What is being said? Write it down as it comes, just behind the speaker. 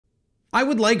I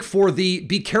would like for the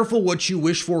be careful what you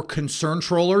wish for concern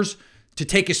trollers to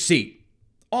take a seat.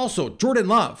 Also, Jordan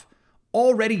Love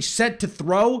already set to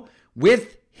throw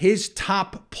with his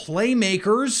top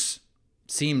playmakers.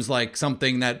 Seems like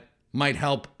something that might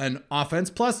help an offense.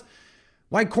 Plus,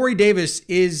 why Corey Davis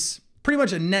is pretty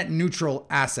much a net neutral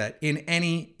asset in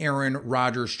any Aaron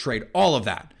Rodgers trade. All of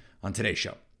that on today's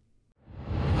show.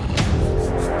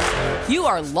 You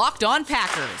are Locked On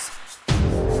Packers,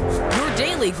 your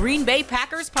daily Green Bay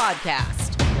Packers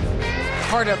podcast.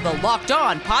 Part of the Locked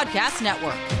On Podcast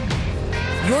Network,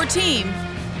 your team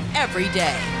every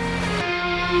day.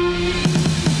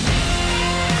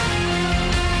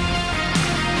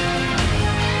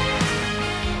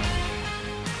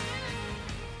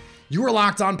 You are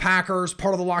Locked On Packers,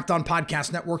 part of the Locked On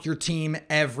Podcast Network, your team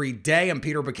every day. I'm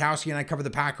Peter Bukowski, and I cover the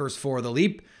Packers for The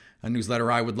Leap, a newsletter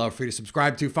I would love for you to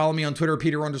subscribe to. Follow me on Twitter,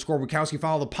 Peter_Bukowski.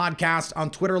 Follow the podcast on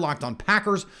Twitter, Locked On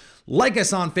Packers. Like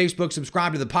us on Facebook.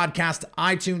 Subscribe to the podcast,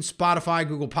 iTunes, Spotify,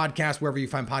 Google Podcasts. Wherever you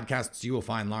find podcasts, you will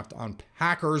find Locked On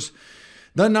Packers,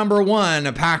 the number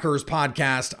one Packers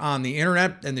podcast on the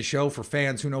internet, and the show for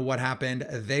fans who know what happened.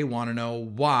 They want to know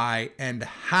why and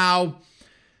how.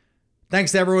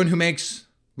 Thanks to everyone who makes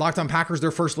Locked On Packers their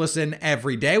first listen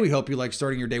every day. We hope you like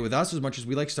starting your day with us as much as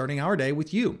we like starting our day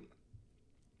with you.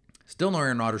 Still no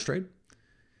Aaron Rodgers trade.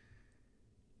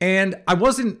 And I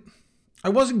wasn't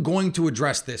going to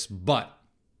address this, but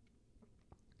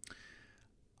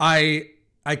I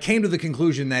came to the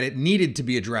conclusion that it needed to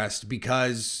be addressed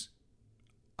because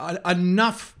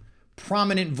enough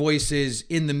prominent voices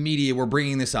in the media were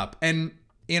bringing this up. And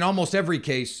in almost every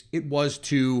case, it was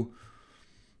to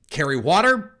carry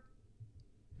water.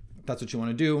 If that's what you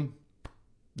want to do.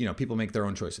 You know, people make their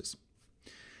own choices.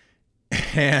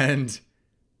 And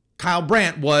Kyle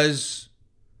Brandt was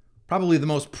probably the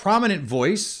most prominent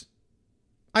voice.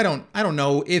 I don't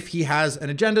know if he has an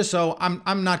agenda, so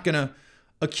I'm not going to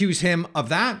accuse him of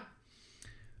that.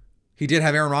 He did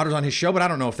have Aaron Rodgers on his show, but I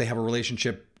don't know if they have a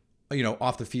relationship, you know,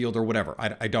 off the field or whatever.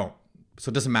 I don't.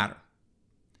 So it doesn't matter.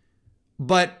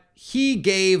 But he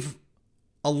gave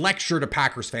a lecture to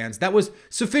Packers fans that was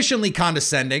sufficiently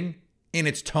condescending in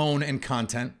its tone and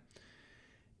content.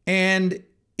 And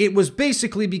it was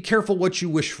basically be careful what you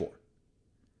wish for.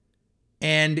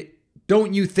 And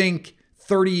don't you think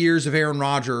 30 years of Aaron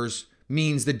Rodgers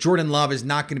means that Jordan Love is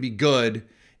not going to be good?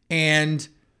 And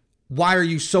why are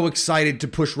you so excited to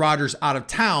push Rodgers out of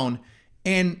town?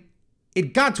 And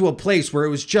it got to a place where it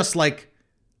was just like,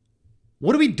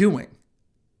 what are we doing?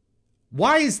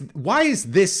 Why is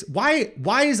the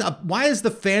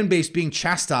fan base being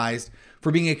chastised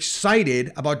for being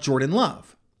excited about Jordan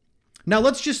Love? Now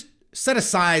let's just set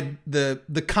aside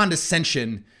the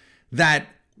condescension that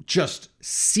just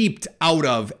seeped out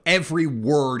of every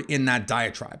word in that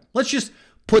diatribe. Let's just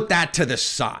put that to the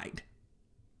side,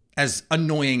 as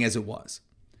annoying as it was.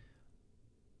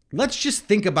 Let's just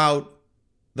think about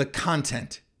the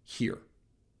content here.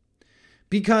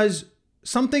 Because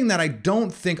something that I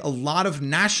don't think a lot of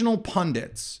national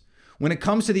pundits, when it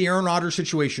comes to the Aaron Rodgers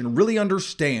situation, really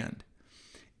understand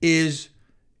is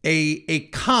a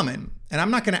common, and I'm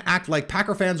not going to act like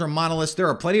Packer fans are monoliths. There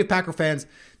are plenty of Packer fans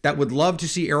that would love to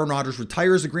see Aaron Rodgers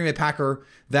retire as a Green Bay Packer,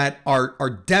 that are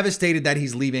devastated that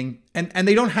he's leaving, and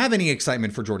they don't have any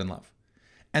excitement for Jordan Love.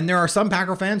 And there are some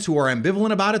Packer fans who are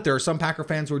ambivalent about it. There are some Packer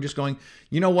fans who are just going,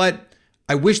 you know what?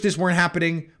 I wish this weren't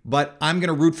happening, but I'm going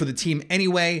to root for the team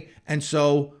anyway. And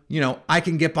so, you know, I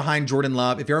can get behind Jordan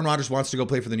Love. If Aaron Rodgers wants to go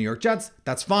play for the New York Jets,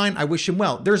 that's fine. I wish him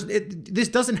well. This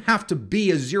doesn't have to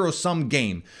be a zero-sum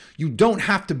game. You don't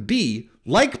have to be,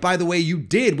 like, by the way, you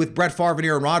did with Brett Favre and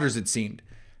Aaron Rodgers, it seemed,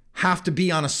 have to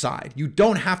be on a side. You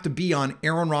don't have to be on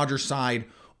Aaron Rodgers' side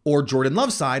or Jordan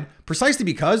Love's side, precisely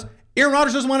because Aaron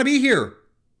Rodgers doesn't want to be here.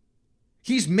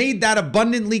 He's made that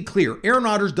abundantly clear. Aaron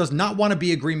Rodgers does not want to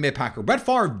be a Green Bay Packer. Brett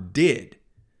Favre did.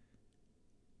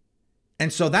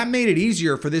 And so that made it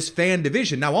easier for this fan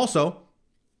division. Now also,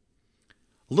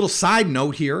 a little side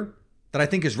note here that I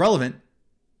think is relevant.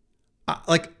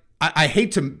 I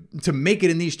hate to make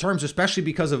it in these terms, especially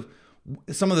because of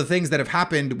some of the things that have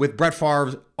happened with Brett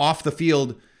Favre off the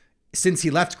field since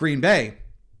he left Green Bay.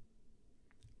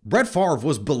 Brett Favre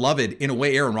was beloved in a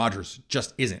way Aaron Rodgers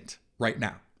just isn't right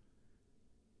now.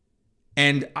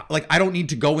 And I don't need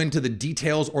to go into the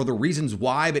details or the reasons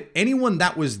why, but anyone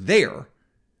that was there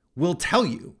will tell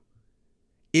you,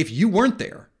 if you weren't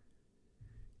there,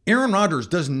 Aaron Rodgers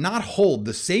does not hold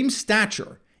the same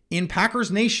stature in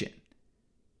Packers Nation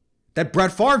that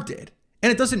Brett Favre did. And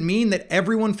it doesn't mean that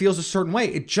everyone feels a certain way.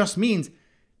 It just means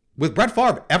with Brett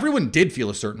Favre, everyone did feel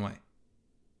a certain way.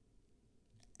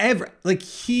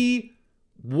 He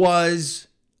was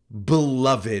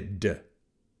beloved.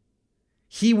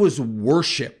 He was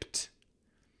worshipped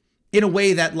in a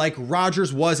way that like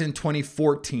Rodgers was in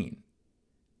 2014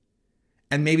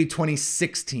 and maybe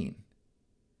 2016,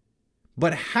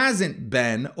 but hasn't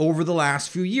been over the last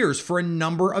few years for a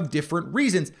number of different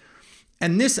reasons.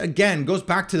 And this, again, goes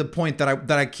back to the point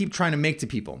that I keep trying to make to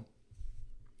people.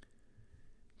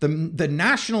 The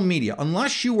national media,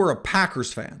 unless you were a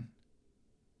Packers fan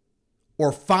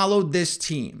or followed this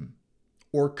team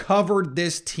or covered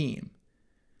this team,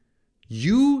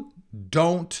 you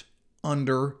don't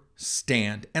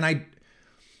understand. And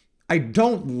I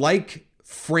don't like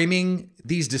framing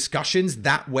these discussions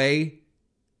that way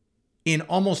in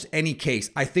almost any case.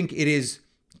 I think it is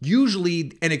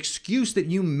usually an excuse that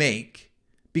you make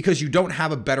because you don't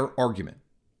have a better argument.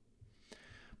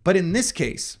 But in this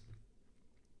case,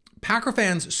 Packer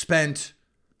fans spent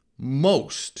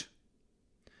most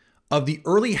of the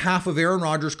early half of Aaron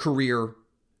Rodgers' career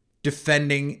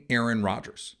defending Aaron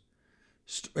Rodgers.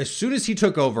 As soon as he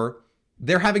took over,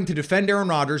 they're having to defend Aaron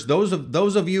Rodgers. Those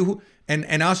of you who,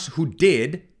 and us who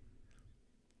did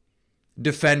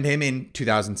defend him in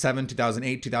 2007,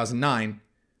 2008, 2009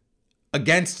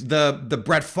 against the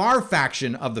Brett Favre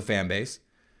faction of the fan base,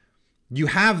 you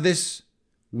have this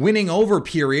winning over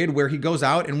period where he goes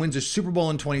out and wins a Super Bowl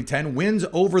in 2010, wins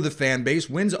over the fan base,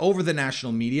 wins over the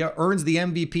national media, earns the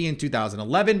MVP in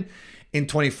 2011. In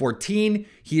 2014,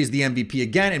 he is the MVP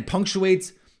again and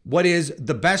punctuates what is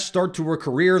the best start to a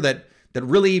career that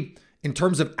really, in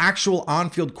terms of actual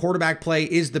on-field quarterback play,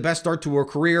 is the best start to a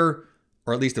career,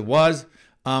 or at least it was,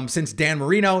 since Dan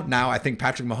Marino. Now I think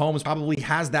Patrick Mahomes probably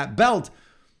has that belt.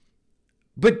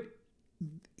 But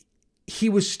he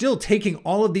was still taking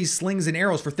all of these slings and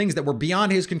arrows for things that were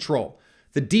beyond his control.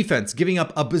 The defense giving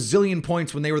up a bazillion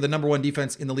points when they were the number one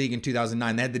defense in the league in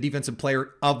 2009. They had the defensive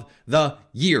player of the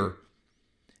year.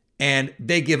 And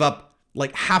they give up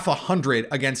like 100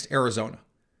 against Arizona.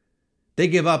 They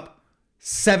give up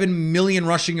 7 million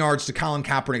rushing yards to Colin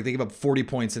Kaepernick. They give up 40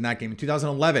 points in that game. In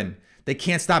 2011, they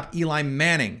can't stop Eli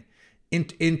Manning. In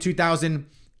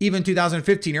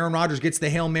 2015, Aaron Rodgers gets the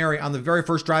Hail Mary on the very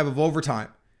first drive of overtime.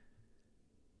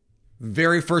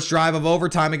 Very first drive of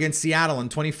overtime against Seattle in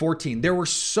 2014. There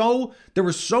was so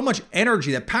much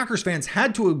energy that Packers fans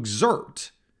had to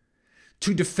exert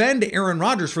to defend Aaron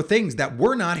Rodgers for things that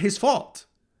were not his fault.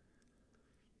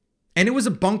 And it was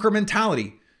a bunker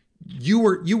mentality. You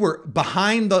were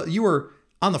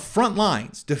on the front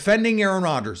lines defending Aaron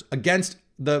Rodgers against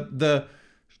the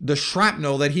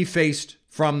shrapnel that he faced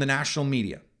from the national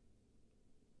media.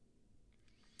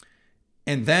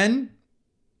 And then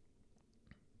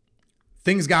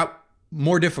things got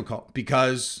more difficult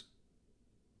because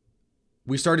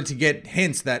we started to get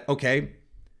hints that, okay,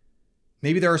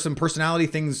 maybe there are some personality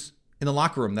things in the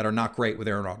locker room that are not great with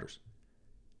Aaron Rodgers.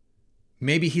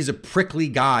 Maybe he's a prickly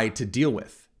guy to deal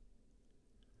with.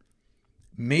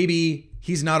 Maybe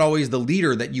he's not always the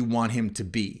leader that you want him to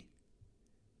be.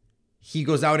 He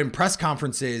goes out in press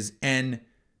conferences and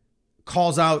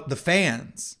calls out the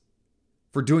fans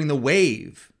for doing the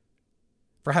wave,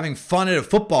 for having fun at a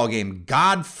football game.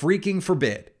 God freaking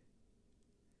forbid.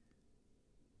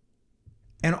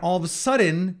 And all of a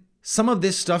sudden, some of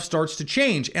this stuff starts to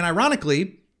change. And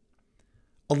ironically,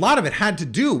 a lot of it had to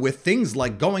do with things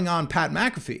like going on Pat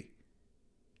McAfee.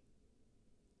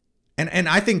 And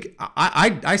I think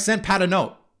I sent Pat a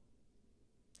note.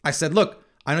 I said, look,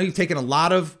 I know you've taken a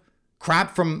lot of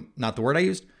crap from, not the word I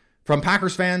used, from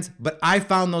Packers fans, but I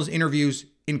found those interviews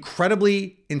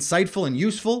incredibly insightful and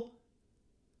useful.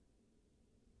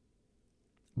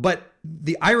 But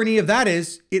the irony of that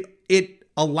is it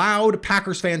allowed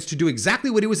Packers fans to do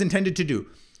exactly what it was intended to do,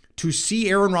 to see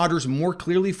Aaron Rodgers more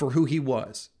clearly for who he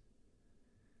was.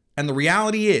 And the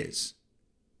reality is,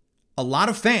 a lot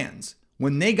of fans,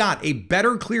 when they got a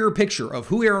better, clearer picture of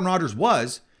who Aaron Rodgers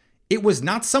was, it was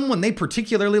not someone they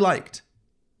particularly liked.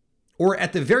 Or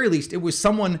at the very least, it was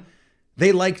someone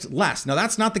they liked less. Now,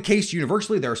 that's not the case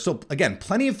universally. There are still, again,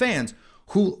 plenty of fans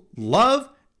who love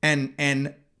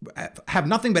and have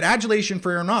nothing but adulation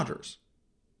for Aaron Rodgers.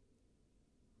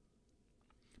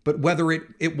 But whether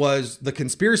it was the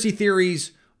conspiracy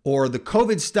theories or the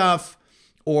COVID stuff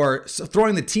or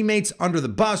throwing the teammates under the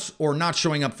bus or not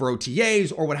showing up for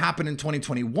OTAs or what happened in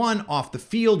 2021 off the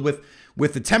field with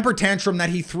the temper tantrum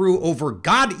that he threw over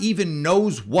God even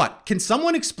knows what. Can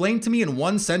someone explain to me in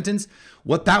one sentence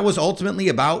what that was ultimately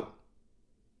about?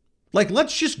 Like,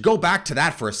 let's just go back to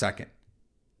that for a second.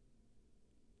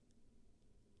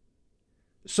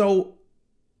 So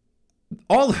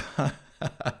all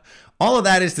of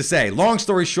that is to say, long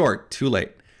story short, too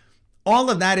late.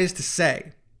 All of that is to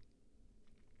say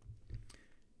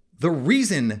The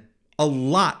reason a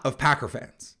lot of Packer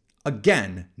fans,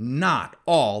 again, not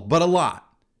all, but a lot,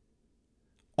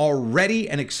 are ready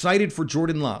and excited for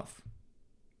Jordan Love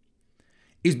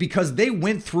is because they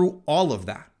went through all of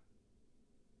that.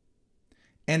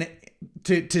 And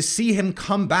to see him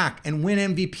come back and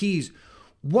win MVPs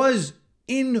was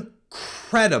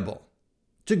incredible.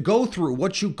 To go through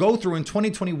what you go through in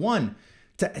 2021,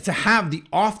 to have the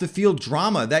off-the-field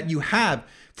drama that you have,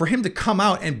 for him to come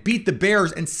out and beat the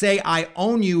Bears and say, I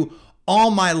own you. All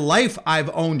my life I've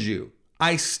owned you.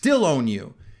 I still own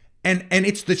you. And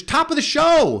it's the top of the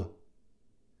show.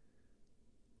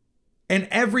 And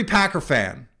every Packer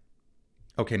fan,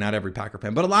 okay, not every Packer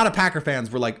fan, but a lot of Packer fans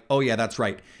were like, oh yeah, that's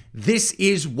right. This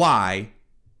is why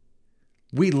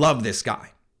we love this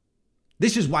guy.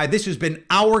 This is why this has been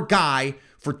our guy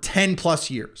for 10 plus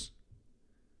years.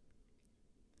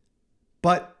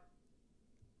 But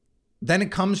then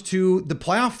it comes to the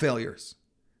playoff failures,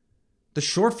 the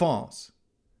shortfalls.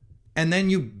 And then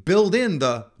you build in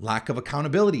the lack of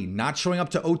accountability, not showing up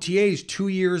to OTAs 2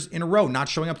 years in a row, not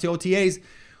showing up to OTAs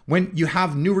when you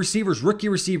have new receivers, rookie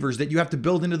receivers that you have to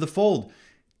build into the fold,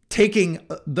 taking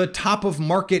the top of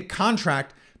market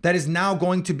contract that is now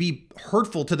going to be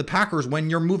hurtful to the Packers when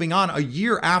you're moving on a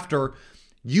year after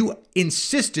you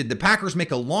insisted the Packers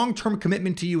make a long-term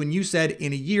commitment to you and you said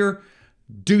in a year,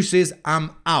 deuces,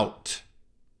 I'm out.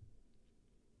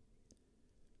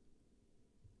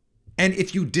 And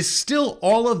if you distill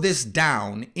all of this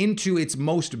down into its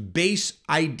most base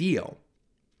ideal,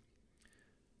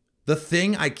 the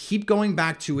thing I keep going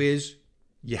back to is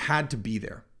you had to be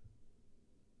there.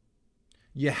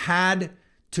 You had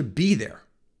to be there.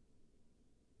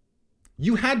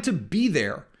 You had to be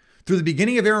there through the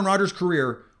beginning of Aaron Rodgers'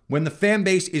 career when the fan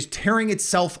base is tearing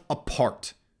itself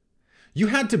apart. You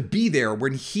had to be there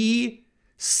when he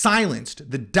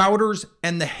silenced the doubters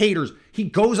and the haters. He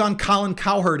goes on Colin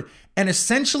Cowherd and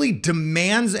essentially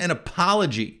demands an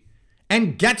apology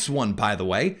and gets one, by the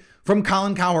way, from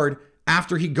Colin Cowherd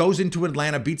after he goes into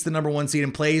Atlanta, beats the number 1 seed,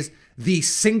 and plays the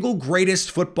single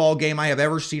greatest football game I have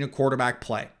ever seen a quarterback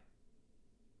play.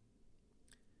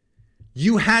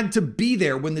 You had to be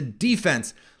there when the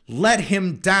defense let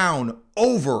him down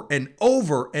over and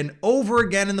over and over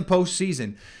again in the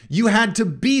postseason. You had to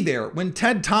be there when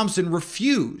Ted Thompson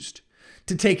refused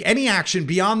to take any action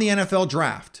beyond the NFL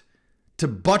draft to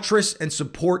buttress and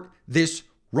support this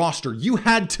roster. You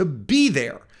had to be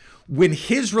there when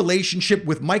his relationship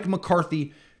with Mike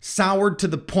McCarthy soured to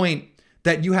the point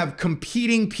that you have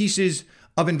competing pieces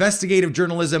of investigative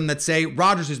journalism that say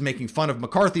Rodgers is making fun of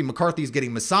McCarthy. McCarthy is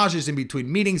getting massages in between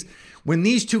meetings, when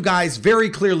these two guys very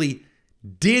clearly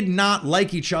did not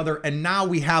like each other. And now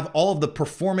we have all of the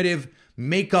performative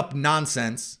makeup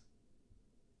nonsense.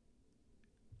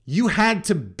 You had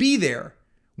to be there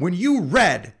when you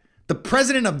read the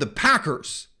president of the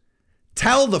Packers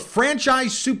tell the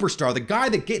franchise superstar, the guy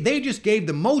that they just gave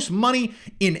the most money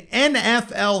in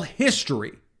NFL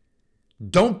history,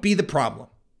 don't be the problem.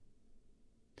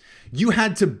 You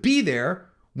had to be there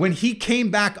when he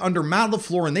came back under Matt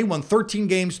LaFleur and they won 13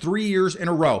 games 3 years in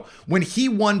a row, when he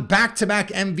won back-to-back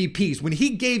MVPs, when he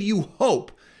gave you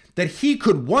hope that he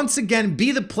could once again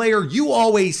be the player you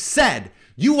always said,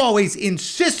 you always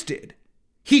insisted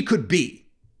he could be.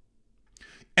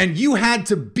 And you had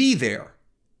to be there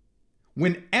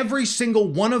when every single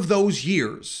one of those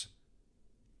years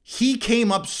he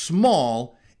came up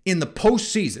small in the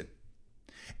postseason.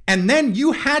 And then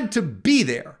you had to be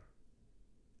there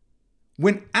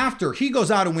when after he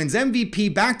goes out and wins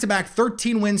MVP, back-to-back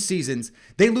 13-win seasons,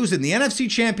 they lose in the NFC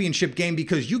Championship game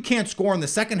because you can't score in the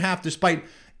second half despite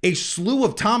a slew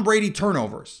of Tom Brady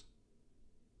turnovers.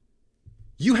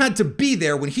 You had to be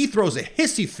there when he throws a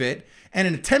hissy fit and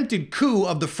an attempted coup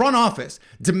of the front office,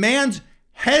 demands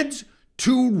heads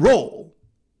to roll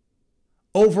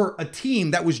over a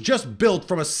team that was just built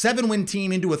from a 7-win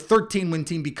team into a 13-win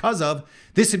team because of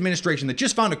this administration that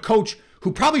just found a coach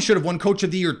who probably should have won Coach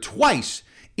of the Year twice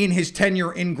in his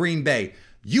tenure in Green Bay.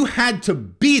 You had to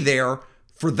be there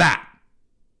for that.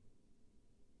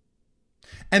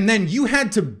 And then you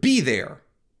had to be there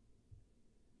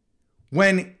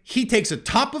when he takes a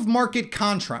top of market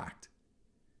contract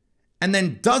and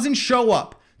then doesn't show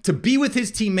up to be with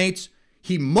his teammates.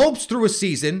 He mopes through a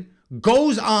season,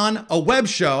 goes on a web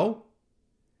show,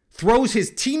 throws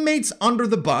his teammates under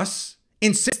the bus,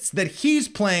 insists that he's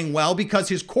playing well because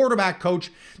his quarterback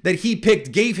coach that he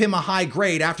picked gave him a high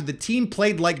grade after the team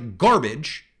played like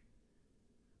garbage.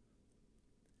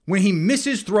 When he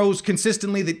misses throws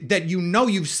consistently that you know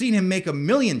you've seen him make a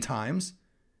million times.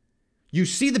 You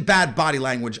see the bad body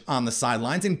language on the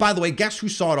sidelines. And by the way, guess who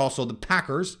saw it also? The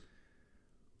Packers.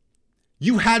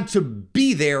 You had to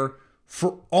be there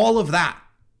for all of that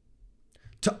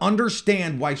to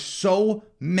understand why so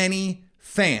many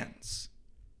fans,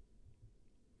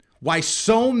 why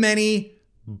so many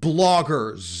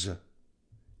bloggers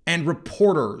and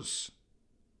reporters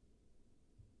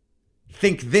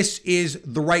think this is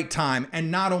the right time.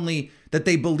 And not only that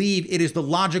they believe it is the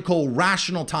logical,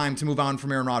 rational time to move on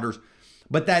from Aaron Rodgers,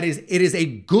 but that it is a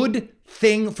good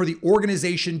thing for the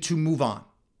organization to move on.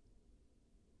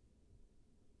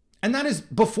 And that is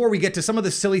before we get to some of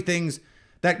the silly things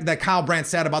that Kyle Brandt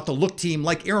said about the look team,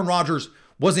 like Aaron Rodgers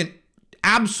wasn't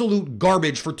absolute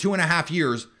garbage for 2.5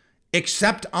 years,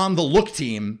 except on the look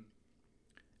team.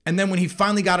 And then when he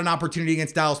finally got an opportunity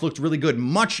against Dallas, looked really good,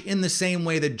 much in the same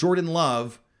way that Jordan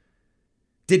Love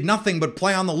did nothing but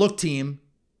play on the look team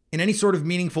in any sort of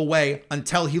meaningful way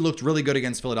until he looked really good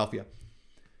against Philadelphia.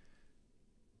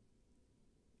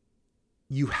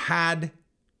 You had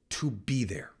to be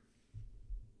there.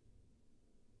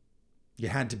 You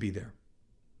had to be there.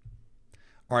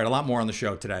 All right, a lot more on the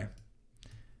show today.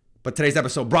 But today's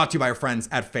episode brought to you by our friends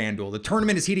at FanDuel. The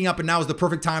tournament is heating up, and now is the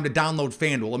perfect time to download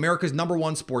FanDuel, America's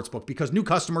 #1 sportsbook, because new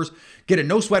customers get a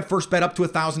no-sweat first bet up to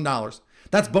 $1,000.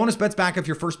 That's bonus bets back if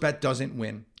your first bet doesn't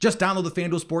win. Just download the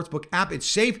FanDuel Sportsbook app. It's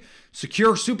safe,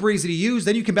 secure, super easy to use.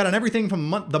 Then you can bet on everything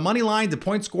from the money line to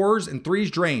point scorers and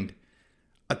threes drained.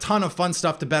 A ton of fun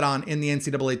stuff to bet on in the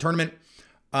NCAA tournament.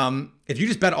 If you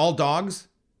just bet all dogs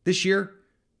this year,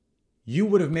 you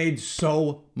would have made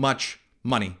so much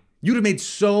money. You'd have made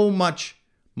so much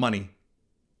money.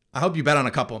 I hope you bet on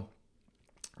a couple.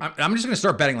 I'm just going to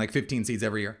start betting like 15 seeds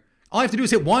every year. All I have to do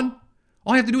is hit one.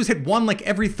 All I have to do is hit one like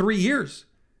every 3 years.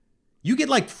 You get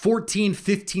like 14,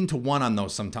 15 to 1 on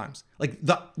those sometimes. Like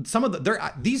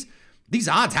these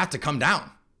odds have to come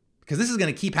down because this is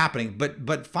going to keep happening.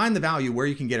 But find the value where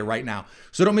you can get it right now.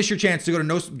 So don't miss your chance to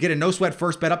get a no sweat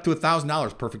first bet up to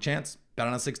 $1,000. Perfect chance. Bet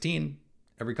on a 16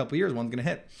 every couple of years. One's going to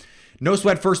hit. No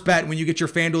sweat first bet when you get your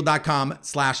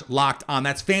FanDuel.com/locked on.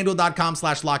 That's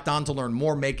FanDuel.com/locked on to learn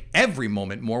more. Make every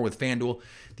moment more with FanDuel,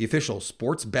 the official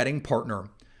sports betting partner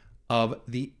of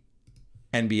the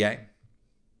NBA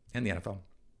and the NFL.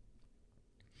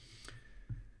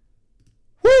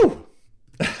 Woo!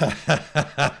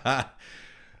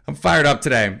 I'm fired up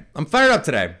today.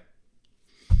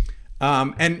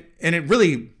 And it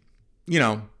really,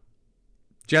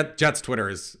 Jets Twitter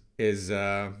is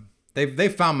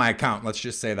they've found my account. Let's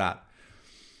just say that.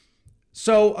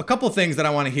 So a couple of things that I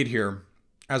want to hit here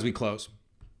as we close,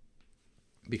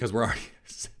 because we're already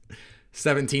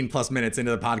 17 plus minutes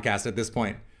into the podcast at this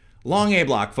point. Long A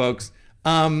block, folks.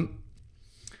 I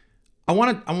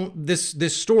want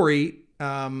this story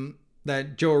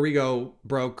that Joe Arrigo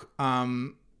broke,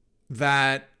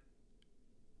 that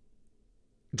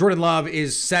Jordan Love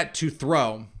is set to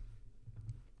throw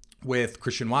with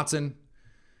Christian Watson,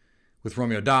 with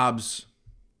Romeo Doubs,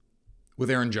 with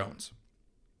Aaron Jones.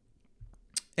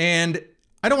 And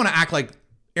I don't want to act like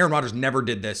Aaron Rodgers never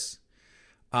did this.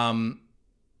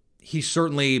 He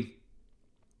certainly,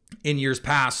 in years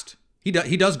past, he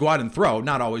does go out and throw,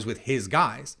 not always with his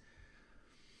guys.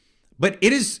 But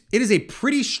it is a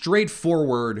pretty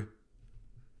straightforward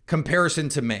comparison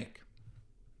to make.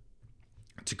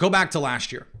 To go back to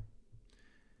last year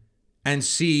and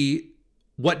see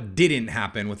what didn't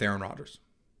happen with Aaron Rodgers.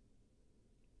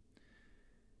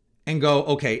 And go,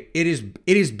 okay, it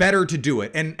is better to do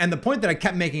it. And the point that I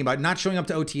kept making about not showing up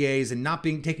to OTAs and not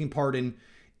taking part in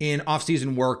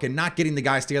off-season work and not getting the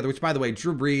guys together, which, by the way,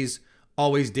 Drew Brees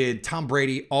always did, Tom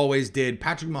Brady always did,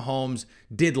 Patrick Mahomes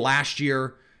did last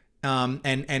year,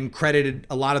 and credited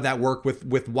a lot of that work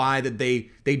with why that they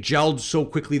gelled so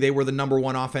quickly. They were the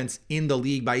 #1 offense in the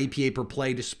league by EPA per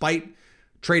play, despite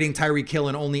trading Tyreek Hill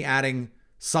and only adding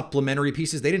supplementary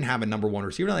pieces. They didn't have a #1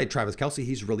 receiver. Now they had Travis Kelce.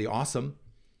 He's really awesome.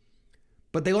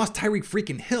 But they lost Tyreek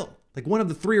freaking Hill, like one of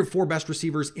the 3 or 4 best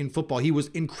receivers in football. He was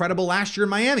incredible last year in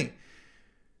Miami.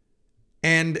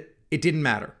 And it didn't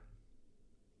matter.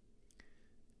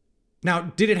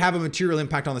 Now, did it have a material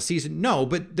impact on the season? No,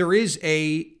 but there is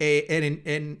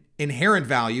an inherent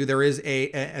value. There is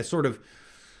a sort of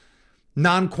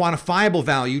non-quantifiable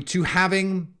value to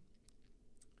having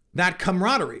that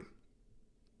camaraderie.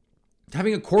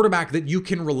 Having a quarterback that you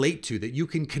can relate to, that you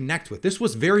can connect with. This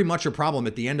was very much a problem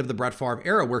at the end of the Brett Favre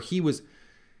era, where he was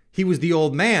the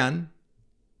old man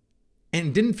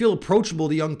and didn't feel approachable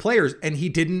to young players, and he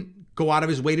didn't go out of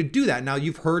his way to do that. Now,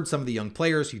 you've heard some of the young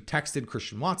players. He texted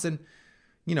Christian Watson.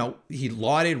 He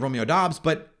lauded Romeo Doubs,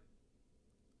 but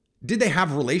did they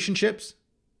have relationships?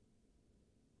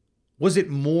 Was it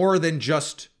more than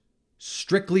just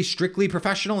strictly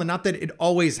professional? And not that it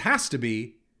always has to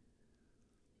be.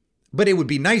 But it would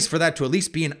be nice for that to at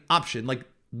least be an option. Like,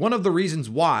 one of the reasons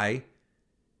why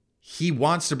he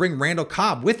wants to bring Randall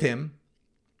Cobb with him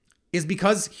is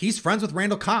because he's friends with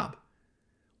Randall Cobb.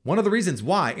 One of the reasons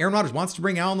why Aaron Rodgers wants to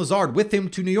bring Allen Lazard with him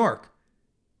to New York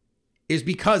is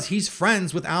because he's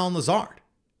friends with Allen Lazard.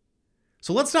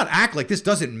 So let's not act like this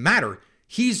doesn't matter.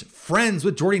 He's friends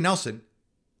with Jordy Nelson.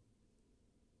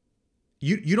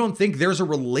 You don't think there's a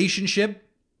relationship,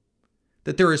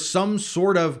 that there is some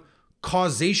sort of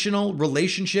causational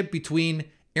relationship between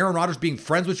Aaron Rodgers being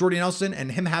friends with Jordy Nelson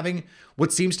and him having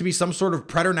what seems to be some sort of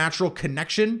preternatural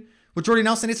connection with Jordy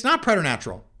Nelson? It's not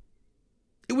preternatural.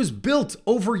 It was built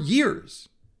over years.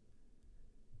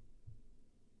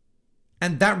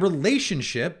 And that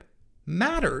relationship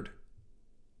mattered.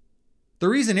 The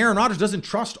reason Aaron Rodgers doesn't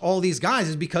trust all these guys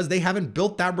is because they haven't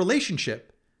built that relationship.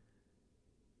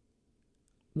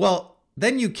 Well,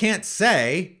 then you can't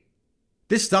say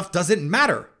this stuff doesn't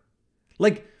matter.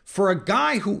 Like, for a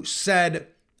guy who said,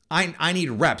 I need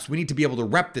reps, we need to be able to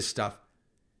rep this stuff,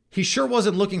 he sure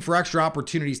wasn't looking for extra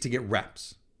opportunities to get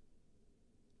reps.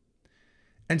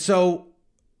 And so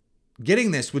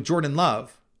getting this with Jordan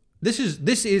Love, this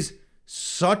is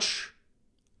such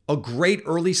a great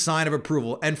early sign of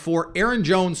approval. And for Aaron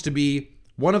Jones to be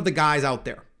one of the guys out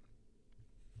there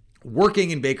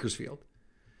working in Bakersfield,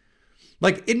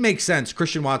 like, it makes sense.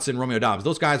 Christian Watson, Romeo Dobbs,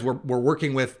 those guys were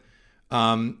working with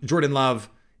Jordan Love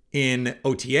in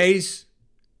OTAs,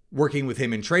 working with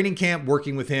him in training camp,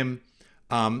 working with him,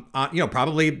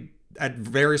 probably at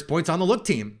various points on the look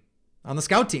team, on the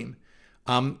scout team.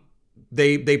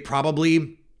 They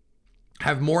probably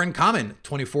have more in common,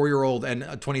 24-year-old and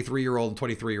a 23-year-old and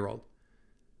 23-year-old.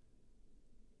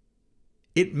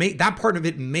 That part of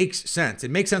it makes sense. It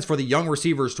makes sense for the young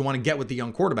receivers to want to get with the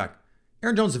young quarterback.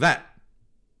 Aaron Jones is a vet.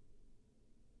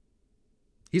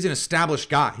 He's an established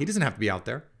guy. He doesn't have to be out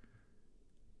there.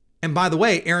 And by the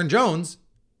way, Aaron Jones,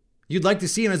 you'd like to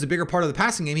see him as a bigger part of the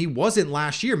passing game. He wasn't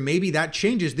last year. Maybe that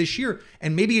changes this year.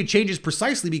 And maybe it changes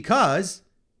precisely because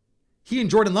he and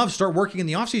Jordan Love start working in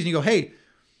the offseason. You go, hey,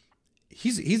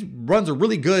 he runs a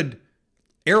really good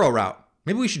arrow route.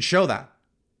 Maybe we should show that.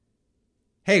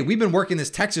 Hey, we've been working this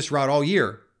Texas route all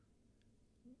year.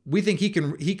 We think that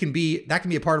can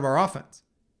be a part of our offense.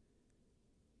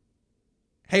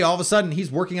 Hey, all of a sudden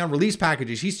he's working on release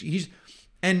packages.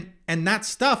 And that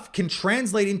stuff can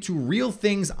translate into real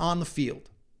things on the field.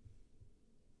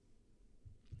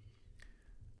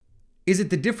 Is it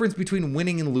the difference between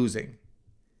winning and losing?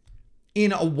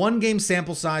 In a one-game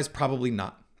sample size, probably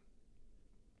not.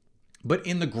 But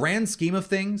in the grand scheme of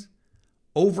things,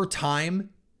 over time,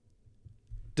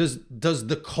 does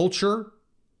the culture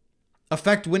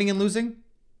affect winning and losing?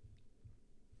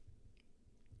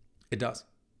 It does.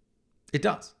 It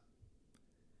does.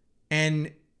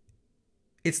 And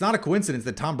it's not a coincidence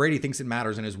that Tom Brady thinks it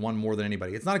matters and has won more than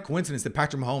anybody. It's not a coincidence that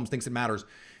Patrick Mahomes thinks it matters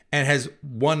and has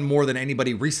won more than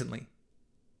anybody recently.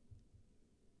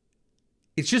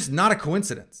 It's just not a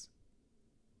coincidence.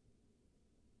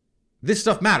 This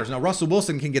stuff matters. Now, Russell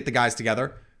Wilson can get the guys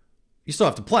together. You still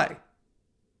have to play.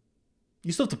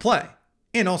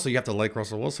 And also, you have to like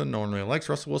Russell Wilson. No one really likes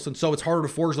Russell Wilson. So it's harder to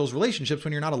forge those relationships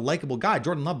when you're not a likable guy.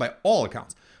 Jordan Love, by all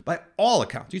accounts,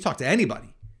 you talk to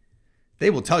anybody, they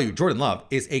will tell you Jordan Love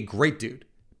is a great dude.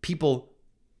 People,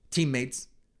 teammates,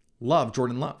 love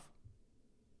Jordan Love.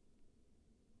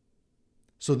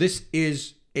 So this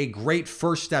is a great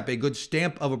first step, a good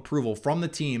stamp of approval from the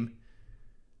team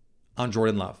on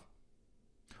Jordan Love.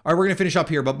 All right, we're going to finish up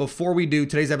here. But before we do,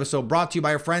 today's episode brought to you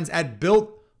by our friends at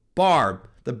Built Bar.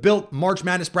 The Built March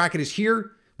Madness bracket is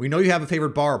here. We know you have a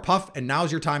favorite bar or puff, and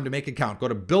now's your time to make it count. Go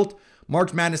to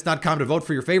BuiltMarchMadness.com to vote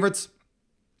for your favorites.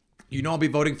 You know I'll be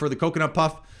voting for the coconut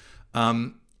puff.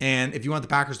 And if you want the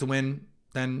Packers to win,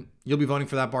 then you'll be voting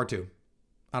for that bar too.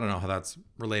 I don't know how that's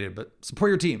related, but support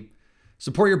your team.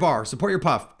 Support your bar. Support your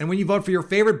puff. And when you vote for your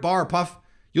favorite bar or puff,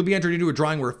 you'll be entered into a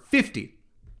drawing where 50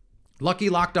 lucky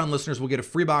Locked On listeners will get a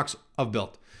free box of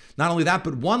Built. Not only that,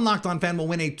 but one Locked On fan will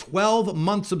win a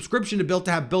 12-month subscription to Built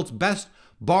to have Built's best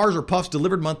bars or puffs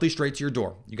delivered monthly straight to your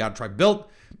door. You got to try Built.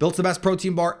 Built's the best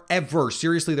protein bar ever.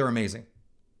 Seriously, they're amazing.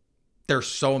 They're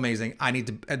so amazing.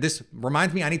 This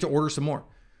reminds me, I need to order some more.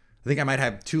 I think I might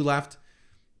have 2 left.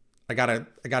 I gotta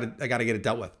get it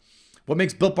dealt with. What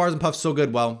makes Built bars and puffs so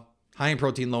good? Well, high in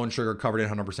protein, low in sugar, covered in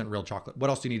 100% real chocolate. What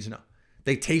else do you need to know?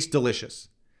 They taste delicious.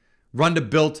 Run to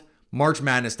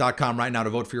BuiltMarchMadness.com right now to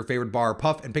vote for your favorite bar or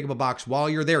puff and pick up a box while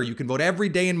you're there. You can vote every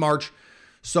day in March,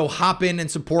 so hop in and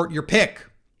support your pick.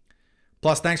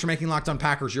 Plus, thanks for making Locked On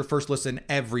Packers your first listen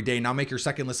every day. Now make your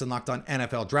second listen Locked On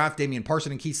NFL Draft. Damian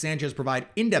Parson and Keith Sanchez provide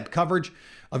in-depth coverage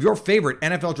of your favorite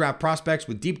NFL draft prospects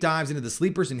with deep dives into the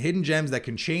sleepers and hidden gems that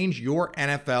can change your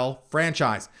NFL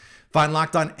franchise. Find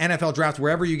Locked On NFL Draft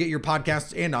wherever you get your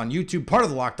podcasts and on YouTube, part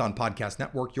of the Locked On Podcast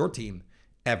Network, your team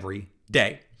every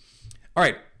day. All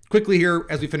right, quickly here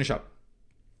as we finish up.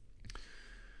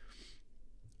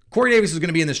 Corey Davis is going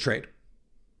to be in this trade.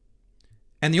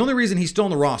 And the only reason he's still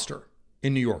on the roster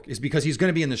in New York is because he's going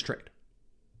to be in this trade.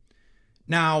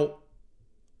 Now,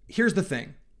 here's the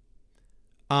thing.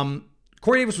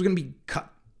 Corey Davis was going to be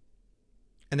cut.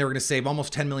 And they were going to save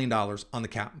almost $10 million on the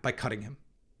cap by cutting him.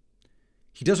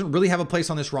 He doesn't really have a place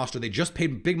on this roster. They just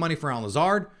paid big money for Allen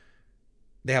Lazard.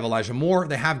 They have Elijah Moore.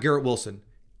 They have Garrett Wilson.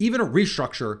 Even a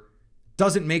restructure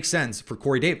doesn't make sense for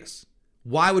Corey Davis.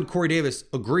 Why would Corey Davis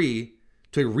agree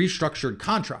to a restructured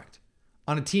contract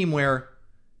on a team where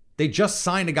they just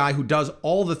signed a guy who does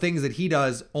all the things that he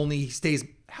does, only he stays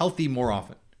healthy more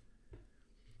often?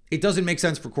 It doesn't make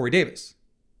sense for Corey Davis.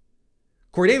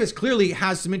 Corey Davis clearly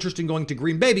has some interest in going to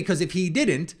Green Bay because if he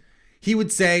didn't, he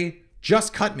would say,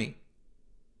 just cut me.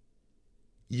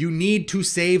 You need to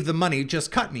save the money, just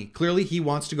cut me. Clearly, he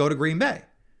wants to go to Green Bay.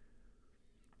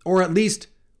 Or at least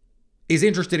is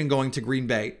interested in going to Green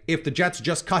Bay if the Jets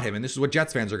just cut him. And this is what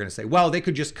Jets fans are going to say. Well, they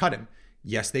could just cut him.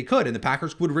 Yes, they could. And the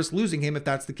Packers would risk losing him if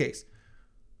that's the case.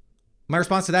 My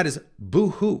response to that is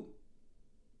boo-hoo.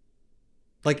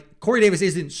 Like, Corey Davis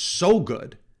isn't so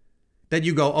good that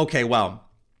you go, okay, well,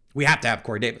 we have to have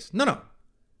Corey Davis. No.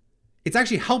 It's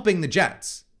actually helping the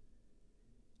Jets.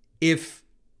 If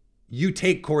you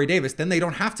take Corey Davis, then they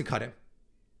don't have to cut him.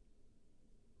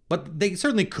 But they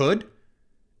certainly could.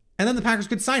 And then the Packers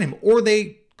could sign him. Or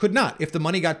they could not if the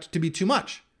money got to be too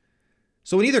much.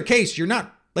 So in either case, you're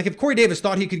not... Like if Corey Davis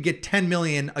thought he could get $10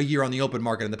 million a year on the open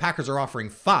market and the Packers are offering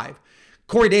 $5 million,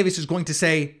 Corey Davis is going to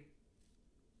say,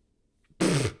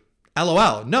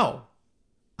 LOL, no,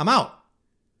 I'm out.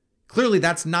 Clearly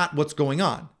that's not what's going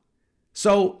on.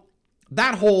 So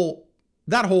that whole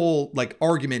like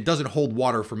argument doesn't hold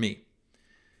water for me.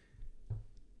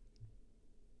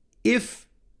 If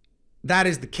that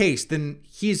is the case, then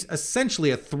he's essentially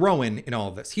a throw-in in all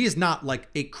of this. He is not like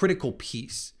a critical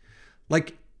piece.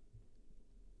 Like,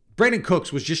 Brandon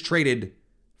Cooks was just traded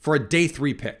for a day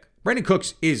 3 pick. Brandon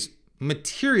Cooks is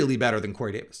materially better than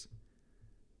Corey Davis.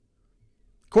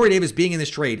 Corey Davis being in this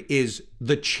trade is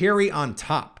the cherry on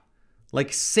top, like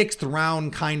 6th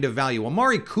round kind of value.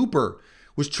 Amari Cooper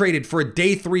was traded for a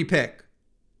day 3 pick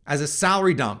as a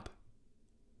salary dump.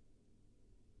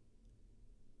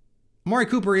 Amari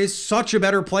Cooper is such a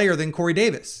better player than Corey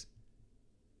Davis.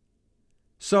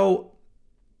 So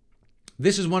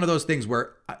this is one of those things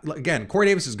where, again, Corey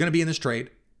Davis is going to be in this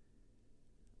trade,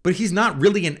 but he's not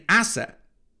really an asset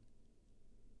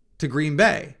to Green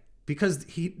Bay because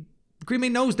Green Bay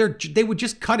knows they would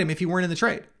just cut him if he weren't in the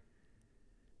trade.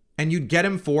 And you'd get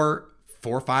him for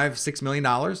 $4, $5, $6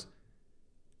 million,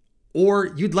 or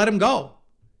you'd let him go.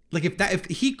 Like if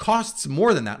he costs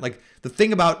more than that, like the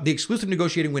thing about the exclusive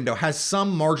negotiating window has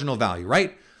some marginal value,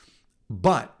 right?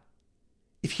 But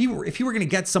if he were going to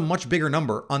get some much bigger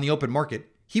number on the open market,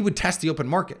 he would test the open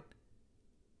market.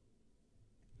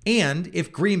 And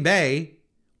if Green Bay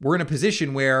were in a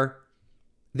position where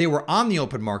they were on the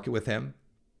open market with him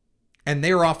and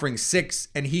they were offering 6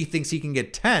 and he thinks he can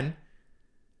get 10,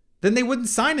 then they wouldn't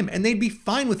sign him and they'd be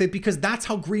fine with it because that's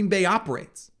how Green Bay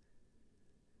operates.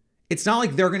 It's not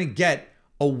like they're going to get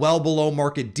a well below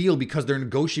market deal because they're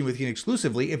negotiating with you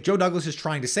exclusively. If Joe Douglas is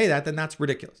trying to say that, then that's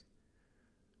ridiculous.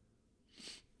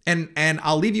 And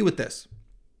I'll leave you with this.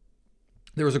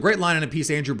 There was a great line in a piece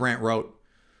Andrew Brandt wrote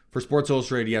for Sports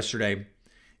Illustrated yesterday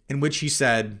in which he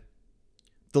said,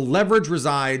 the leverage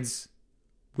resides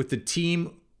with the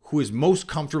team who is most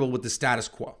comfortable with the status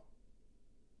quo.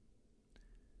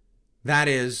 That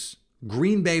is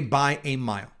Green Bay by a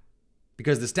mile.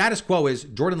 Because the status quo is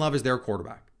Jordan Love is their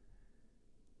quarterback.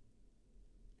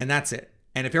 And that's it.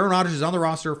 And if Aaron Rodgers is on the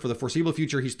roster for the foreseeable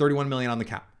future, he's $31 million on the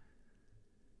cap.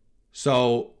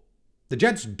 So the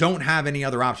Jets don't have any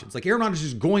other options. Like Aaron Rodgers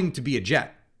is going to be a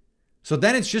Jet. So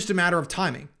then it's just a matter of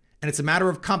timing. And it's a matter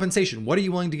of compensation. What are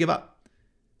you willing to give up?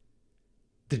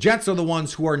 The Jets are the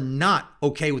ones who are not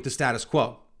okay with the status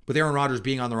quo, with Aaron Rodgers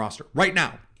being on the roster right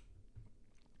now.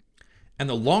 And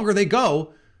the longer they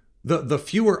go, the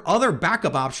fewer other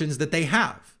backup options that they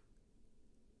have.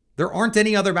 There aren't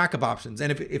any other backup options.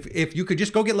 And if you could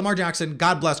just go get Lamar Jackson,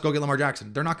 God bless, go get Lamar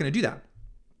Jackson. They're not going to do that.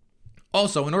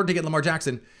 Also, in order to get Lamar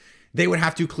Jackson, they would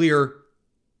have to clear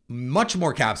much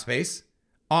more cap space,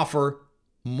 offer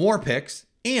more picks,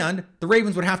 And the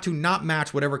Ravens would have to not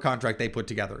match whatever contract they put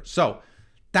together. So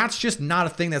that's just not a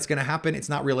thing that's going to happen. It's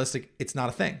not realistic. It's not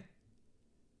a thing.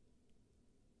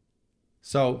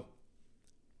 So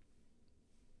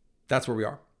that's where we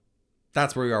are.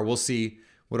 That's where we are. We'll see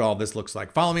what all this looks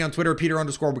like. Follow me on Twitter,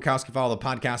 Peter_Bukowski. Follow the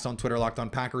podcast on Twitter, Locked On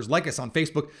Packers. Like us on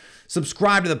Facebook.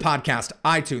 Subscribe to the podcast,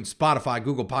 iTunes, Spotify,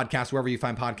 Google Podcasts, wherever you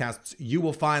find podcasts, you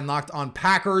will find Locked On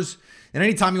Packers. And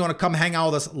anytime you want to come hang out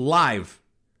with us live,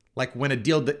 like when a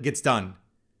deal gets done,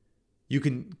 you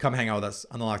can come hang out with us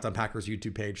on the Locked On Packers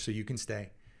YouTube page so you can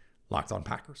stay Locked On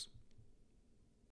Packers.